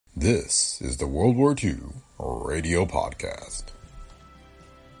This is the World War II Radio Podcast.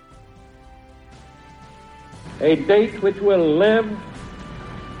 A date which will live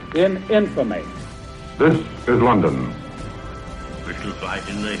in infamy. This is London. We shall fight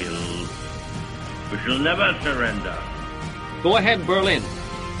in the hills. We shall never surrender. Go ahead, Berlin.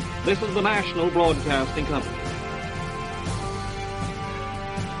 This is the National Broadcasting Company.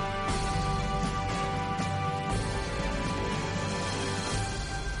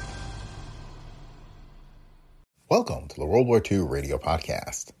 Welcome to the World War II Radio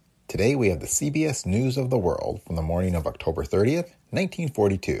Podcast. Today we have the CBS News of the World from the morning of October 30th,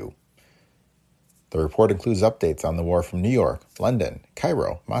 1942. The report includes updates on the war from New York, London,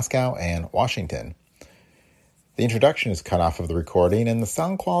 Cairo, Moscow, and Washington. The introduction is cut off of the recording, and the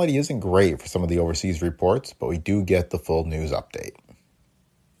sound quality isn't great for some of the overseas reports, but we do get the full news update.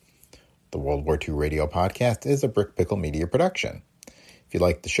 The World War II Radio Podcast is a Brick Pickle Media production. If you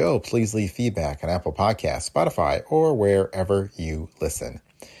like the show, please leave feedback on Apple Podcasts, Spotify, or wherever you listen.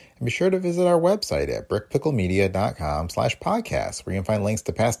 And be sure to visit our website at brickpicklemedia.com/podcast, where you can find links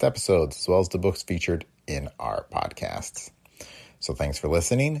to past episodes as well as the books featured in our podcasts. So thanks for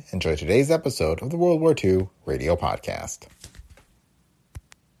listening. Enjoy today's episode of the World War II Radio Podcast.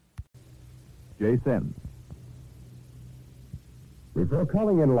 Jason. Before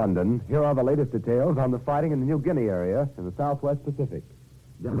calling in London, here are the latest details on the fighting in the New Guinea area in the Southwest Pacific.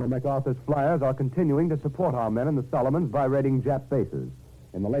 General MacArthur's flyers are continuing to support our men in the Solomons by raiding Jap bases.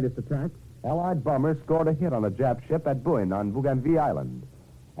 In the latest attack, Allied bombers scored a hit on a Jap ship at Buin on Bougainville Island.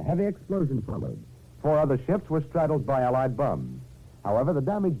 A heavy explosion followed. 4 other ships were straddled by Allied bombs. However, the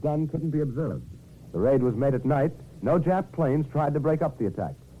damage done couldn't be observed. The raid was made at night. No Jap planes tried to break up the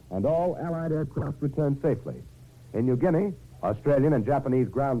attack, and all Allied aircraft returned safely. In New Guinea, Australian and Japanese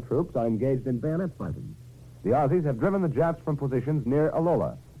ground troops are engaged in bayonet fighting. The Aussies have driven the Japs from positions near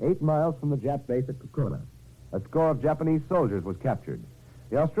Alola, 8 miles from the Jap base at Kokora. A score of Japanese soldiers was captured.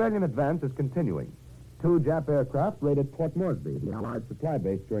 The Australian advance is continuing. 2 Jap aircraft raided Port Moresby, the Allied supply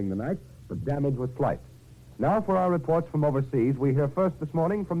base, during the night, but damage was slight. Now for our reports from overseas, we hear first this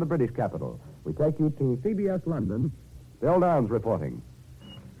morning from the British capital. We take you to CBS London. Bill Downs reporting.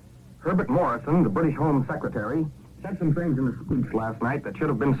 Herbert Morrison, the British Home Secretary, said some things in his speech last night that should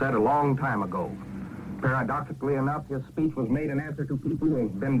have been said a long time ago. Paradoxically enough, his speech was made in answer to people who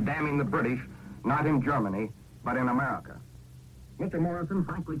have been damning the British, not in Germany, but in America. Mr. Morrison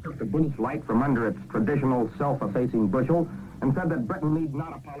frankly took the British light from under its traditional self-effacing bushel and said that Britain need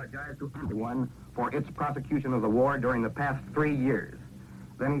not apologize to anyone for its prosecution of the war during the past 3 years.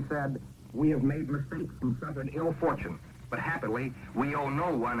 Then he said, "We have made mistakes and suffered ill fortune, but happily we owe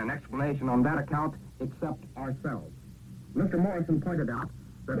no one an explanation on that account except ourselves." Mr. Morrison pointed out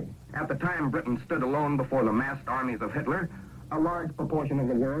that at the time Britain stood alone before the massed armies of Hitler, a large proportion of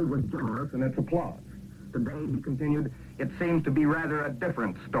the world was generous in its applause. Today, he continued, it seems to be rather a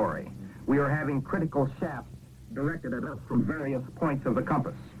different story. We are having critical shafts directed at us from various points of the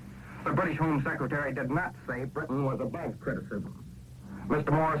compass. The British Home Secretary did not say Britain was above criticism.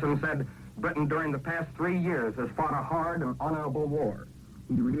 Mr. Morrison said Britain during the past 3 years has fought a hard and honorable war.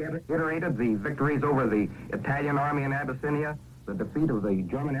 He reiterated the victories over the Italian army in Abyssinia, the defeat of the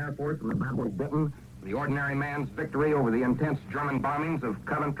German Air Force in the Battle of Britain, the ordinary man's victory over the intense German bombings of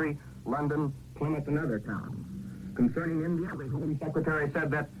Coventry, London, Plymouth, and other towns. Concerning India, the Home Secretary said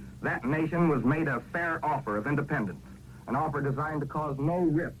that nation was made a fair offer of independence, an offer designed to cause no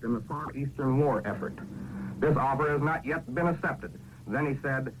rift in the Far Eastern war effort. This offer has not yet been accepted. Then he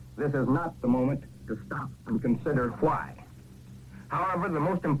said, this is not the moment to stop and consider why. However, the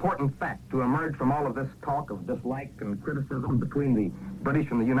most important fact to emerge from all of this talk of dislike and criticism between the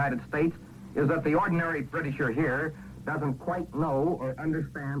British and the United States is that the ordinary Britisher here doesn't quite know or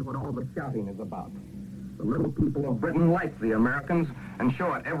understand what all the shouting is about. The little people of Britain like the Americans and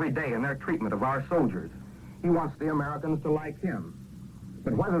show it every day in their treatment of our soldiers. He wants the Americans to like him.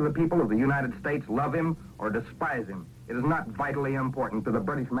 But whether the people of the United States love him or despise him, it is not vitally important to the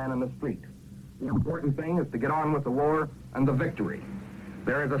British man in the street. The important thing is to get on with the war and the victory.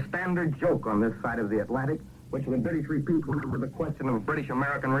 There is a standard joke on this side of the Atlantic, which the British repeat whenever the question of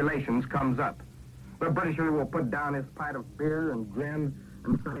British-American relations comes up. The Britisher will put down his pint of beer and grin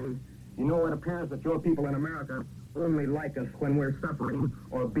and say, you know, it appears that your people in America only like us when we're suffering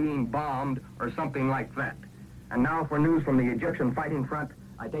or being bombed or something like that. And now for news from the Egyptian fighting front,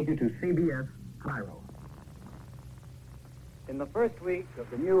 I take you to CBS, Cairo. In the first week of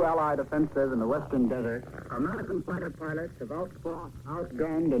the new Allied offensive in the Western Desert, American fighter pilots have outfought,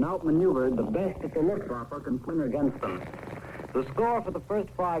 outgunned, and outmaneuvered the best that the Luftwaffe can swing against them. The score for the first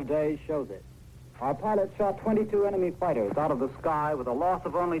 5 days shows it. Our pilots shot 22 enemy fighters out of the sky with a loss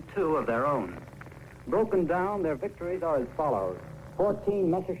of only 2 of their own. Broken down, their victories are as follows: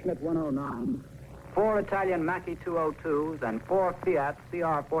 14 Messerschmitt 109s, 4 Italian Macchi 202s, and 4 Fiat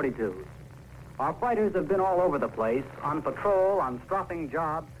CR-42s. Our fighters have been all over the place, on patrol, on stropping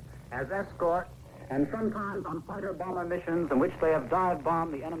jobs, as escort, and sometimes on fighter-bomber missions in which they have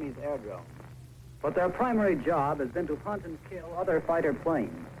dive-bombed the enemy's aerodrome. But their primary job has been to hunt and kill other fighter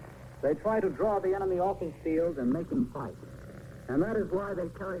planes. They try to draw the enemy off his field and make him fight. And that is why they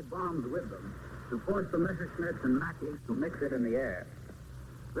carry bombs with them, to force the Messerschmitts and Macchis to mix it in the air.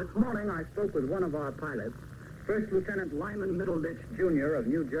 This morning I spoke with one of our pilots, First Lieutenant Lyman Middleditch, Jr. of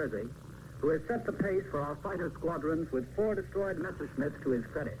New Jersey, who has set the pace for our fighter squadrons with 4 destroyed Messerschmitts to his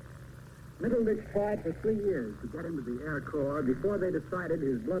credit. Middleditch tried for 3 years to get into the Air Corps before they decided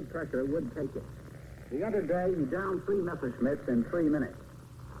his blood pressure would take it. The other day, he downed 3 Messerschmitts in 3 minutes.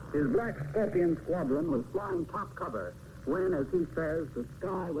 His Black Scorpion squadron was flying top cover when, as he says, the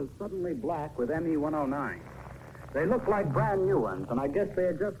sky was suddenly black with Me-109. They looked like brand new ones, and I guess they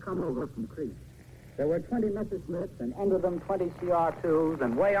had just come over from Crete. There were 20 Messerschmitts, and under them 20 CR-2s,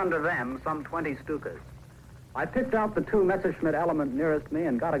 and way under them some 20 Stukas. I picked out the 2 Messerschmitt element nearest me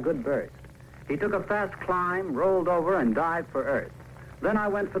and got a good burst. He took a fast climb, rolled over, and dived for Earth. Then I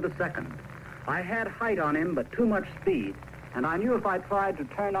went for the second. I had height on him, but too much speed, and I knew if I tried to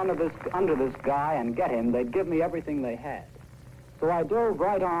turn under this guy and get him, they'd give me everything they had. So I dove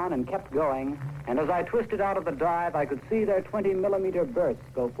right on and kept going, and as I twisted out of the dive, I could see their 20-millimeter bursts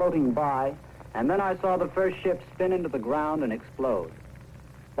go floating by, and then I saw the first ship spin into the ground and explode.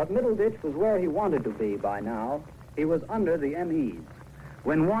 But Middleditch was where he wanted to be by now. He was under the MEs.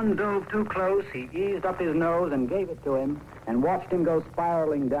 When one dove too close, he eased up his nose and gave it to him and watched him go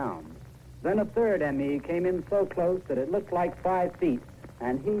spiraling down. Then a third ME came in so close that it looked like 5 feet,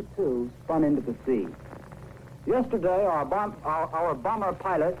 and he, too, spun into the sea. Yesterday, our bomber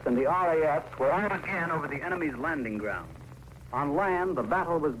pilots and the RAFs were out again over the enemy's landing ground. On land, the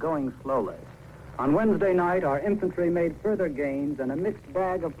battle was going slowly. On Wednesday night, our infantry made further gains, and a mixed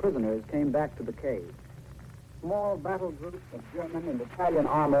bag of prisoners came back to the cave. Small battle groups of German and Italian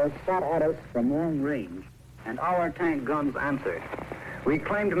armor shot at us from long range, and our tank guns answered. We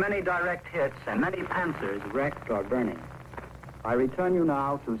claimed many direct hits, and many Panzers wrecked or burning. I return you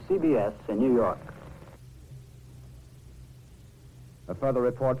now to CBS in New York. A further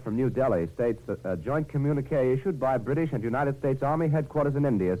report from New Delhi states that a joint communique issued by British and United States Army headquarters in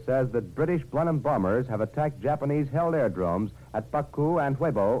India says that British Blenheim bombers have attacked Japanese-held aerodromes at Pakku and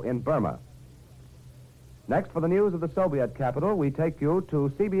Huebo in Burma. Next, for the news of the Soviet capital, we take you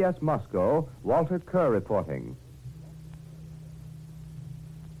to CBS Moscow, Walter Kerr reporting.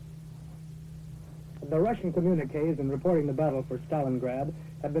 The Russian communiques in reporting the battle for Stalingrad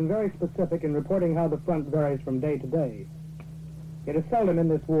have been very specific in reporting how the front varies from day to day. It is seldom in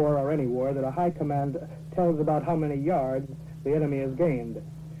this war or any war that a high command tells about how many yards the enemy has gained.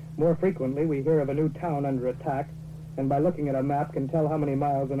 More frequently, we hear of a new town under attack, and by looking at a map can tell how many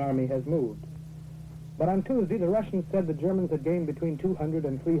miles an army has moved. But on Tuesday, the Russians said the Germans had gained between 200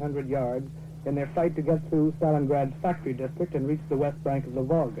 and 300 yards in their fight to get through Stalingrad's factory district and reach the west bank of the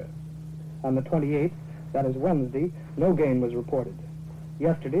Volga. On the 28th, that is Wednesday, no gain was reported.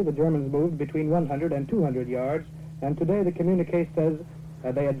 Yesterday, the Germans moved between 100 and 200 yards, and today the communique says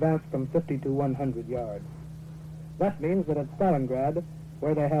they advanced from 50 to 100 yards. That means that at Stalingrad,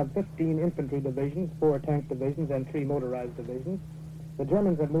 where they have 15 infantry divisions, 4 tank divisions, and 3 motorized divisions, the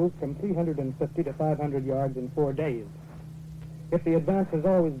Germans have moved from 350 to 500 yards in 4 days. If the advance has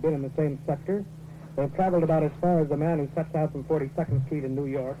always been in the same sector, they've traveled about as far as the man who sets out from 42nd Street in New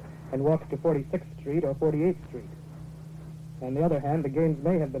York and walks to 46th Street or 48th Street. On the other hand, the gains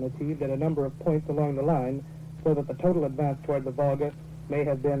may have been achieved at a number of points along the line, so that the total advance toward the Volga may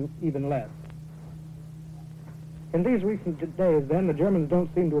have been even less. In these recent days, then, the Germans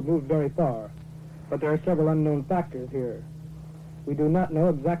don't seem to have moved very far, but there are several unknown factors here. We do not know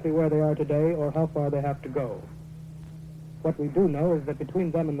exactly where they are today or how far they have to go. What we do know is that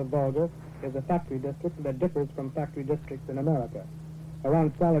between them and the Volga is a factory district that differs from factory districts in America.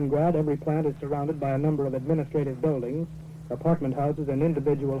 Around Stalingrad, every plant is surrounded by a number of administrative buildings, apartment houses, and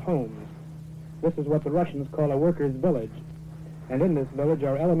individual homes. This is what the Russians call a workers' village. And in this village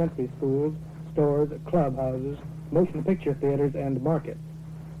are elementary schools, stores, clubhouses, motion picture theaters, and markets.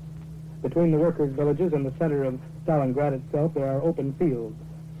 Between the workers' villages and the center of Stalingrad itself, there are open fields,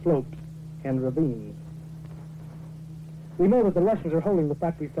 slopes, and ravines. We know that the Russians are holding the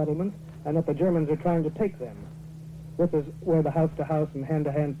factory settlements and that the Germans are trying to take them. This is where the house-to-house and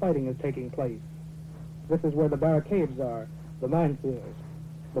hand-to-hand fighting is taking place. This is where the barricades are, the minefields,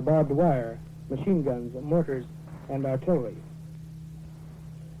 the barbed wire, machine guns, mortars, and artillery.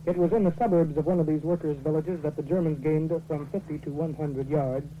 It was in the suburbs of one of these workers' villages that the Germans gained from 50 to 100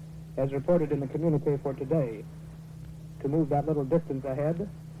 yards, as reported in the communique for today. To move that little distance ahead,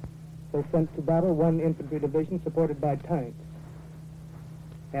 they sent to battle one infantry division supported by tanks.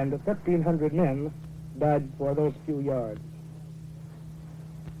 And 1,500 men died for those few yards.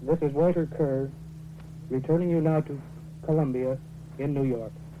 This is Walter Kerr, returning you now to Columbia in New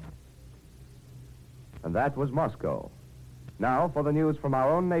York. And that was Moscow. Now, for the news from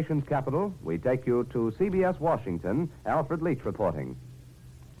our own nation's capital, we take you to CBS Washington, Alfred Leach reporting.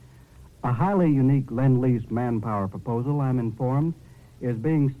 A highly unique Lend-Lease manpower proposal, I'm informed, is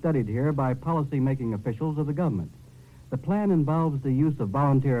being studied here by policy-making officials of the government. The plan involves the use of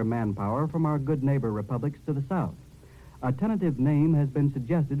volunteer manpower from our good neighbor republics to the south. A tentative name has been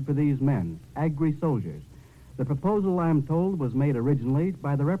suggested for these men, agri-soldiers. The proposal, I'm told, was made originally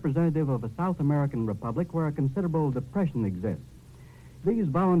by the representative of a South American republic where a considerable depression exists. These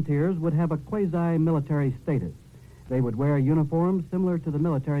volunteers would have a quasi-military status. They would wear uniforms similar to the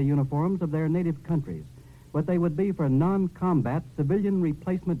military uniforms of their native countries, but they would be for non-combat civilian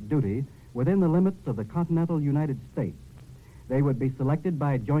replacement duty within the limits of the continental United States. They would be selected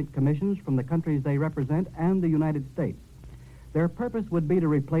by joint commissions from the countries they represent and the United States. Their purpose would be to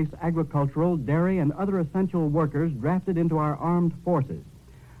replace agricultural, dairy, and other essential workers drafted into our armed forces.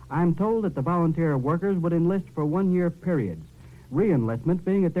 I'm told that the volunteer workers would enlist for 1-year periods, re-enlistment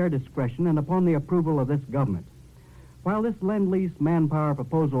being at their discretion and upon the approval of this government. While this Lend-Lease manpower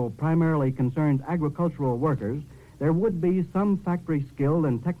proposal primarily concerns agricultural workers, there would be some factory-skilled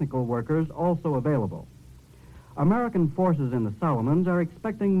and technical workers also available. American forces in the Solomons are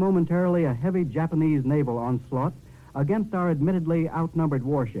expecting momentarily a heavy Japanese naval onslaught against our admittedly outnumbered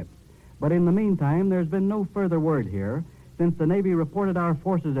warships. But in the meantime, there's been no further word here, since the Navy reported our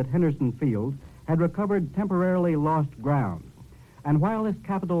forces at Henderson Field had recovered temporarily lost ground. And while this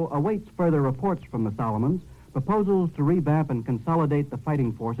capital awaits further reports from the Solomons, proposals to revamp and consolidate the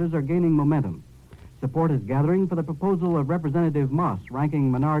fighting forces are gaining momentum. Support is gathering for the proposal of Representative Moss, ranking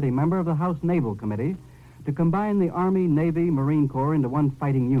minority member of the House Naval Committee, to combine the Army, Navy, Marine Corps into one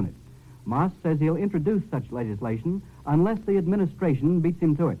fighting unit. Moss says he'll introduce such legislation unless the administration beats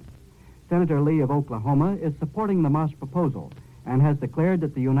him to it. Senator Lee of Oklahoma is supporting the Moss proposal and has declared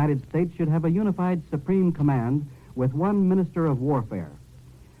that the United States should have a unified supreme command with one minister of warfare.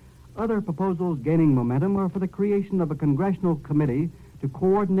 Other proposals gaining momentum are for the creation of a congressional committee to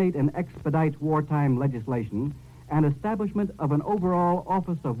coordinate and expedite wartime legislation and establishment of an overall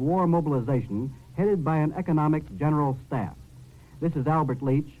Office of War Mobilization headed by an economic general staff. This is Albert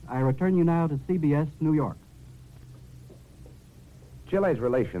Leach. I return you now to CBS New York. Chile's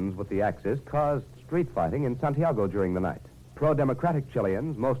relations with the Axis caused street fighting in Santiago during the night. Pro-democratic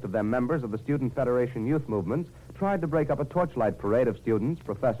Chileans, most of them members of the Student Federation youth movements, tried to break up a torchlight parade of students,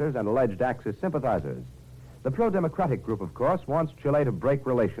 professors, and alleged Axis sympathizers. The pro-democratic group, of course, wants Chile to break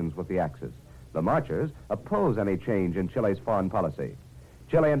relations with the Axis. The marchers oppose any change in Chile's foreign policy.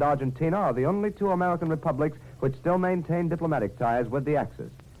 Chile and Argentina are the only two American republics which still maintain diplomatic ties with the Axis.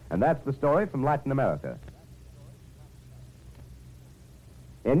 And that's the story from Latin America.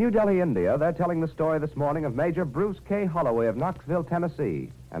 In New Delhi, India, they're telling the story this morning of Major Bruce K. Holloway of Knoxville,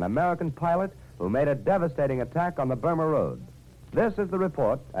 Tennessee, an American pilot who made a devastating attack on the Burma Road. This is the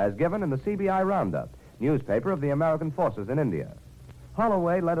report as given in the CBI Roundup, newspaper of the American forces in India.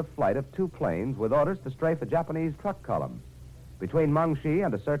 Holloway led a flight of 2 planes with orders to strafe a Japanese truck column. Between Mangshi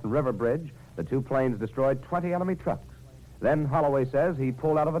and a certain river bridge, the 2 planes destroyed 20 enemy trucks. Then Holloway says he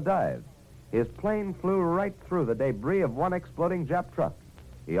pulled out of a dive. His plane flew right through the debris of one exploding Jap truck.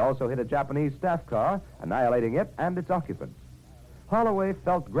 He also hit a Japanese staff car, annihilating it and its occupants. Holloway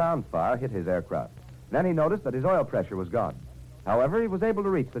felt ground fire hit his aircraft. Then he noticed that his oil pressure was gone. However, he was able to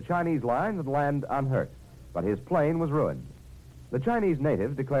reach the Chinese lines and land unhurt, but his plane was ruined. The Chinese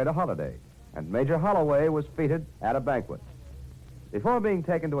natives declared a holiday, and Major Holloway was feted at a banquet. Before being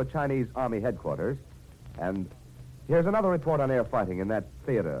taken to a Chinese Army headquarters, and here's another report on air fighting in that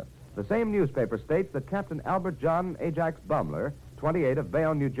theater. The same newspaper states that Captain Albert John Ajax Baumler, 28 of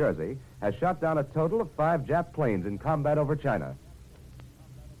Bayonne, New Jersey, has shot down a total of 5 Jap planes in combat over China.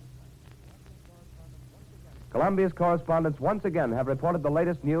 Columbia's correspondents once again have reported the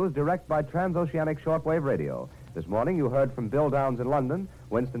latest news direct by transoceanic shortwave radio. This morning you heard from Bill Downs in London,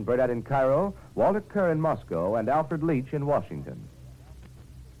 Winston Burdett in Cairo, Walter Kerr in Moscow, and Alfred Leach in Washington.